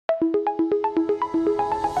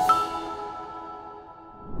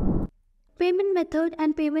method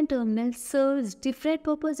and payment terminal serves different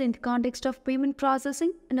purposes in the context of payment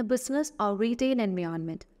processing in a business or retail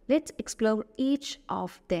environment. Let's explore each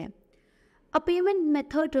of them. A payment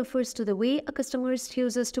method refers to the way a customer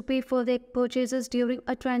chooses to pay for their purchases during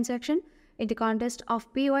a transaction. In the context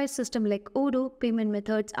of PoS system like Odoo, payment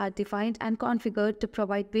methods are defined and configured to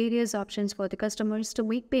provide various options for the customers to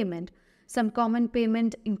make payment. Some common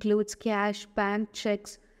payment includes cash, bank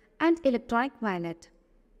checks, and electronic wallet.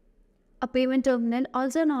 A payment terminal,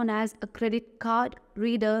 also known as a credit card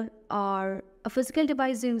reader or a physical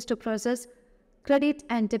device used to process credit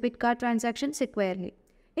and debit card transactions securely.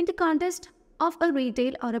 In the context of a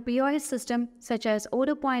retail or a POS system such as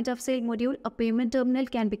Odoo point of sale module, a payment terminal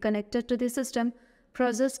can be connected to the system,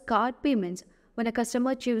 process card payments. When a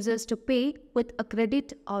customer chooses to pay with a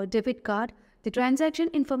credit or debit card, the transaction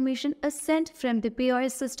information is sent from the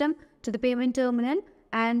POS system to the payment terminal,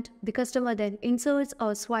 and the customer then inserts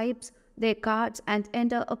or swipes their cards and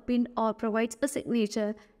enter a PIN or provides a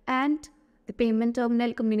signature, and the payment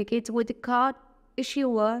terminal communicates with the card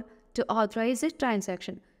issuer to authorize the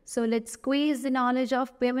transaction. So let's squeeze the knowledge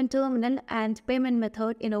of payment terminal and payment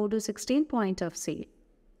method in Odoo 16 point of sale.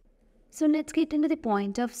 So let's get into the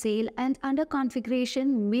point of sale, and under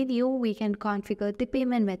configuration menu we can configure the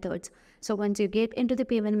payment methods. So once you get into the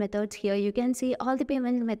payment methods, here you can see all the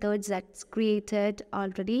payment methods that's created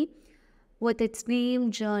already with its name,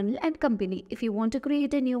 journal and company. If you want to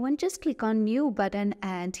create a new one, just click on new button,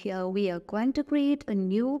 and here we are going to create a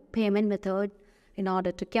new payment method in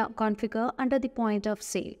order to configure under the point of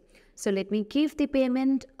sale. So let me give the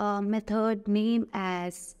payment method name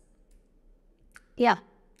as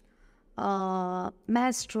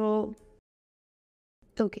Maestro.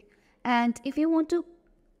 Okay, and if you want to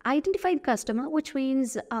identify the customer, which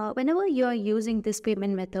means whenever you are using this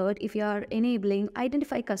payment method, if you are enabling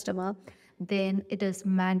identify customer, then it is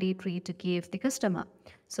mandatory to give the customer.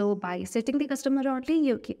 So by setting the customer only,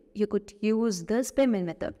 you could use this payment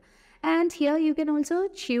method. And here you can also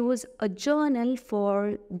choose a journal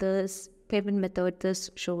for this payment method. This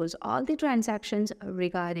shows all the transactions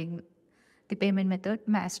regarding the payment method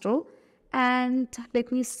Maestro. And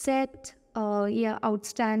let me set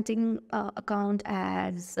outstanding account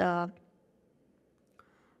as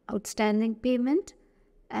outstanding payment,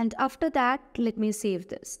 and after that let me save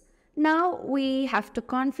this. Now we have to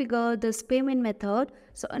configure this payment method.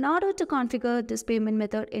 So in order to configure this payment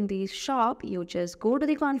method in the shop, you just go to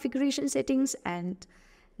the configuration settings and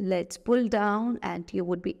let's pull down, and you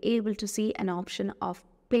would be able to see an option of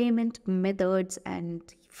payment methods, and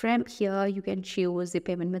from here you can choose the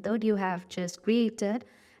payment method you have just created,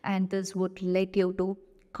 and this would let you to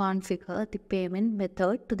configure the payment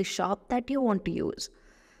method to the shop that you want to use.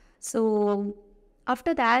 So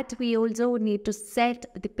after that, we also need to set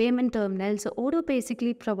the payment terminal. So Odoo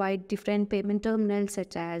basically provide different payment terminals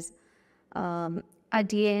such as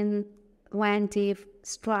Adyen, Vantiv,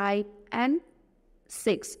 Stripe and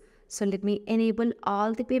Six. So let me enable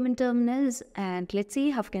all the payment terminals, and let's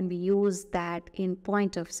see how can we use that in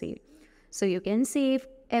point of sale. So you can save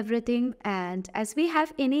everything, and as we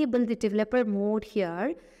have enabled the developer mode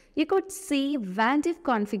here, you could see Vantiv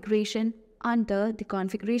configuration under the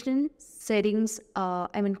configuration settings,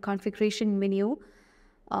 configuration menu.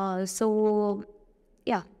 So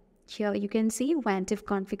yeah, here you can see Vantiv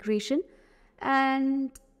configuration,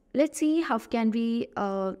 and let's see how can we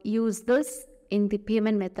use this in the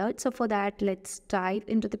payment method. So for that, let's dive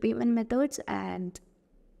into the payment methods, and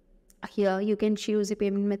here you can choose the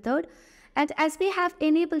payment method. And as we have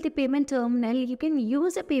enabled the payment terminal, you can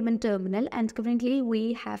use a payment terminal, and currently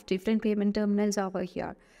we have different payment terminals over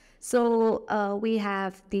here. So we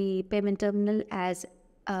have the payment terminal as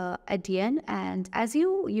Adyen, and as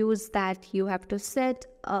you use that, you have to set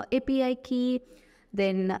API key,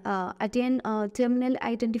 then Adyen terminal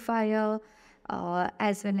identifier,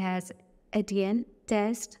 as well as Adyen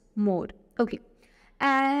test mode. Okay.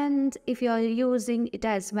 And if you are using it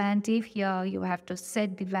as Vantiv, here you have to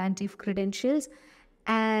set the Vantiv credentials,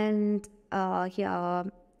 and here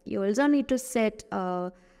you also need to set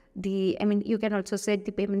you can also set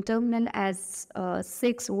the payment terminal as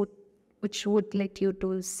Six, which would let you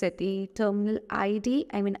to set the terminal ID,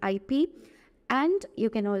 IP, and you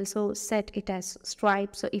can also set it as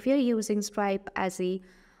Stripe. So if you're using Stripe as a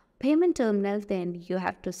payment terminal, then you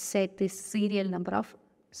have to set the serial number of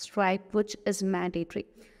Stripe, which is mandatory.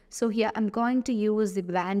 So here I'm going to use the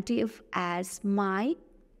Vantiv as my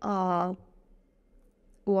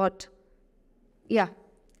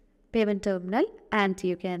payment terminal, and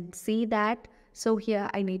you can see that. So here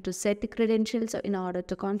I need to set the credentials. So in order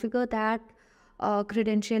to configure that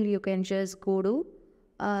credential, you can just go to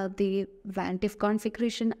the Vantif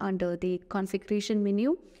configuration under the configuration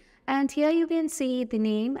menu. And here you can see the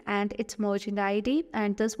name and its merchant ID,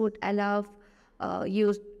 and this would allow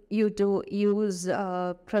you to use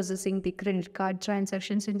processing the credit card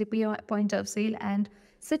transactions in the point of sale. And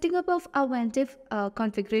setting up of a Vantif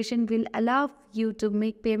configuration will allow you to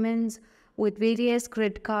make payments with various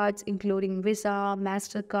credit cards, including Visa,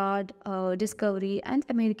 MasterCard, Discovery, and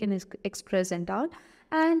American Express and all.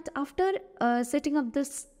 And after setting up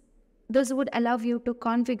this would allow you to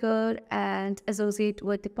configure and associate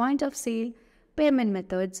with the point of sale payment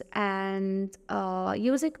methods. And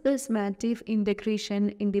using this native integration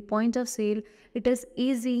in the point of sale, it is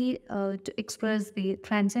easy to express the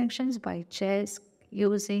transactions by just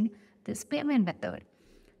using this payment method.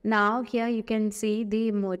 Now here you can see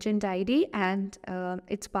the merchant ID and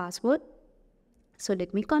its password. So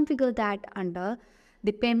let me configure that under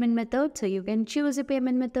the payment method. So you can choose a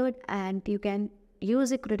payment method and you can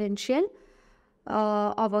use a credential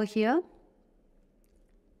over here.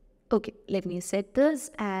 Okay, let me set this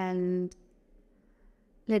and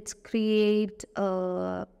let's create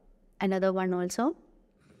another one also.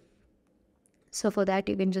 So for that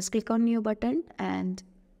you can just click on new button, and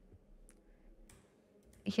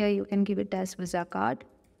here you can give it as Visa card.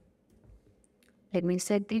 Let me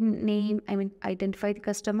set the name, identify the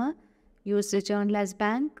customer, use the journal as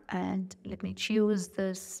bank, and let me choose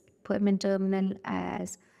this payment terminal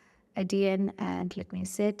as ADN, and let me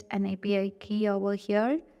set an API key over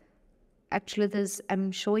here. Actually,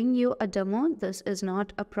 I'm showing you a demo. This is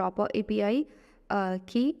not a proper API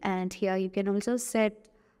key. And here you can also set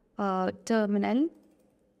terminal.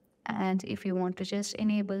 And if you want to just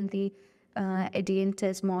enable the ADN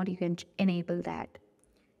test mode, you can enable that.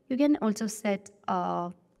 You can also set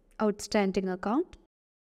outstanding account.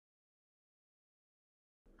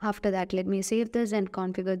 After that, let me save this and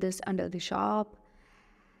configure this under the shop.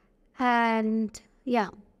 And yeah,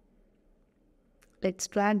 let's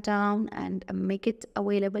drag down and make it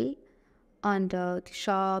available under the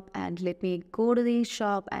shop. And let me go to the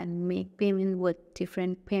shop and make payment with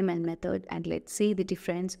different payment method, and let's see the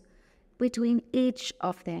difference between each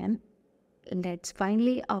of them. Let's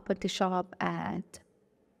finally open the shop, and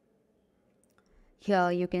here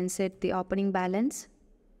you can set the opening balance.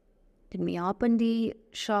 Let me open the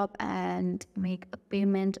shop and make a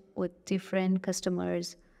payment with different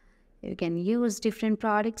customers. You can use different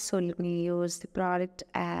products. So let me use the product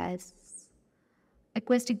as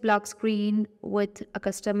acoustic block screen with a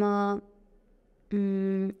customer.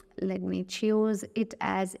 Let me choose it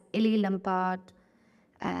as Ellie Lampard,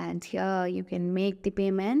 and here you can make the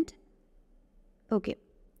payment. Okay,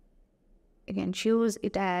 you can choose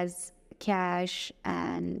it as cash,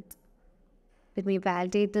 and let me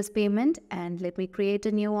validate this payment, and let me create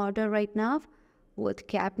a new order right now with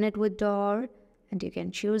cabinet with door. And you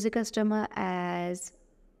can choose a customer as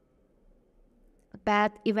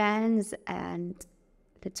Pat Evans, and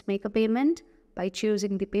let's make a payment by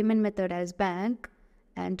choosing the payment method as bank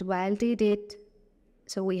and validate it.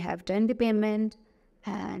 So we have done the payment,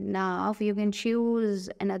 and now you can choose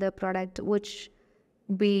another product, which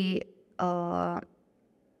be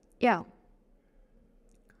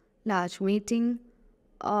large meeting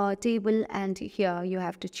table. And here you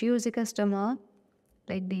have to choose a customer.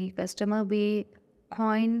 Let the customer be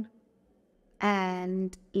coin,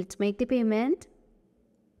 and let's make the payment.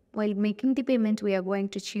 While making the payment, we are going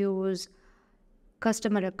to choose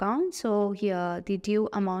customer account. So here the due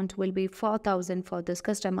amount will be 4,000 for this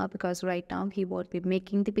customer, because right now he won't be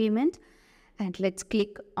making the payment. And let's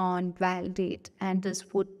click on validate, and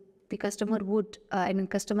this would customer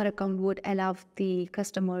account would allow the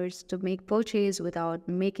customers to make purchase without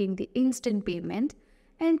making the instant payment,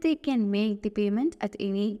 and they can make the payment at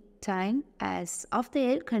any time as of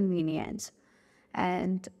their convenience.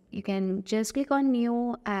 And you can just click on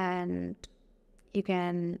new, and you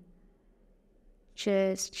can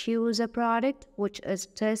just choose a product which is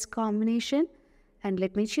test combination. And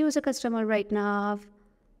let me choose a customer right now,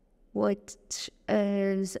 which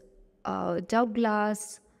is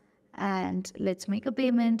Douglas, and let's make a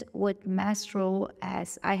payment with Mastro,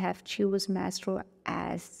 as I have choose Mastro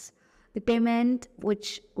as the payment,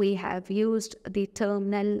 which we have used the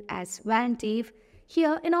terminal as Vantif.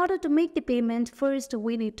 Here, in order to make the payment, first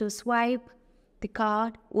we need to swipe the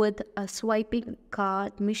card with a swiping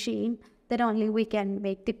card machine. Then only we can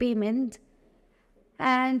make the payment.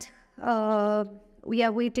 And we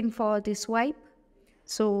are waiting for the swipe.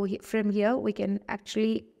 So from here, we cannot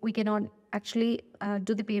actually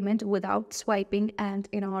do the payment without swiping. And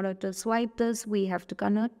in order to swipe this, we have to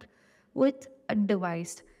connect with a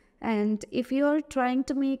device. And if you're trying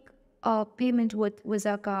to make a payment with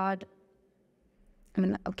Visa card,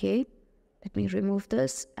 Okay, let me remove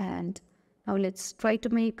this, and now let's try to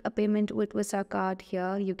make a payment with Visa card.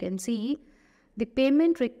 Here you can see the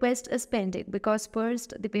payment request is pending because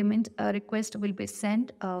first the payment request will be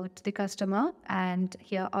sent to the customer, and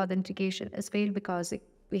here authentication is failed because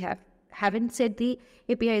we haven't set the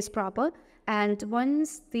API is proper. And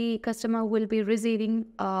once the customer will be receiving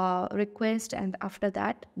a request, and after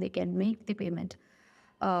that they can make the payment.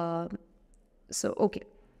 Okay,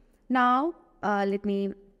 now let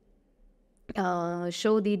me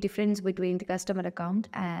show the difference between the customer account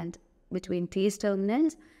and between these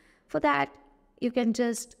terminals. For that, you can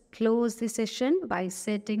just close the session by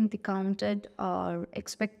setting the counted or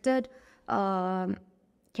expected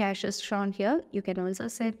cash is shown here. You can also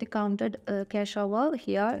set the counted cash over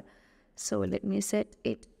here. So let me set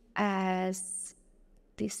it as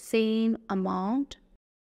the same amount.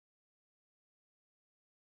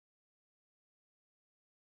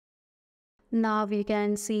 Now we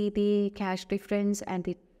can see the cash difference and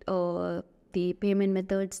the payment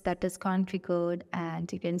methods that is configured,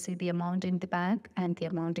 and you can see the amount in the bank and the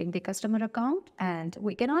amount in the customer account. And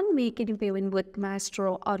we cannot make any payment with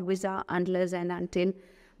Maestro or Visa unless and until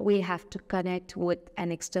we have to connect with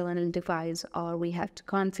an external device or we have to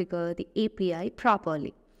configure the API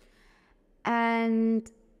properly.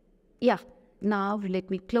 And yeah, now let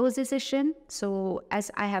me close the session. So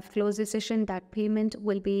as I have closed the session, that payment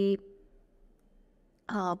will be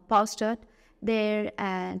posted there,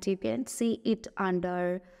 and you can see it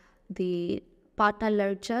under the partner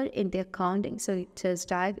ledger in the accounting. So it just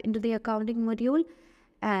dive into the accounting module,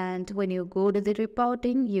 and when you go to the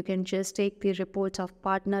reporting, you can just take the reports of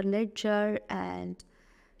partner ledger, and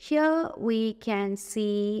here we can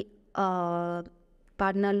see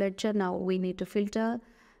partner ledger. Now we need to filter.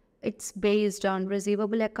 It's based on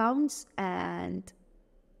receivable accounts, and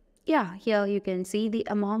yeah, here you can see the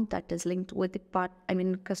amount that is linked with the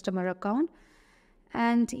customer account,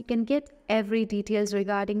 and you can get every details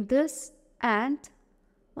regarding this. And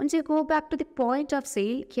once you go back to the point of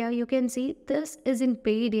sale, here you can see this isn't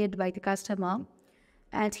paid yet by the customer,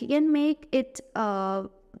 and he can make it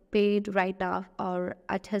paid right now or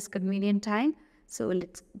at his convenient time. So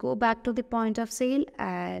let's go back to the point of sale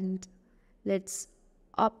and let's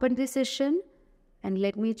open the session, and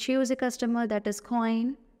let me choose a customer that is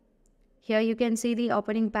coin. Here you can see the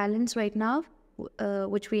opening balance right now,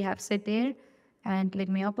 which we have set there. And let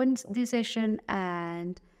me open the session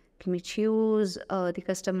and let me choose the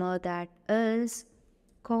customer that is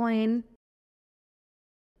coin.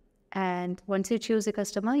 And once you choose a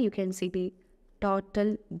customer, you can see the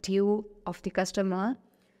total due of the customer,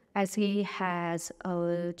 as he has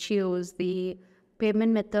choose the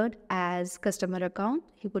payment method as customer account.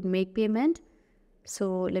 He would make payment.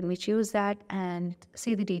 So let me choose that and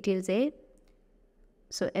see the details there.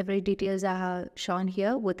 So every details are shown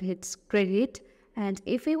here with its credit. And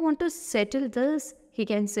if we want to settle this, he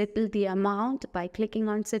can settle the amount by clicking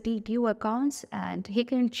on settle due accounts, and he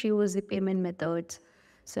can choose the payment methods.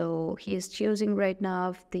 So he is choosing right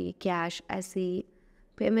now the cash as the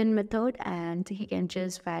payment method, and he can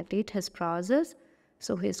just validate his process.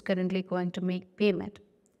 So he's currently going to make payment.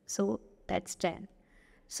 So that's 10.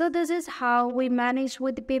 So this is how we manage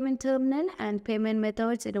with the payment terminal and payment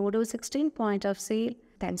methods in Odoo 16 point of sale.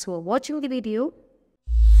 Thanks for watching the video.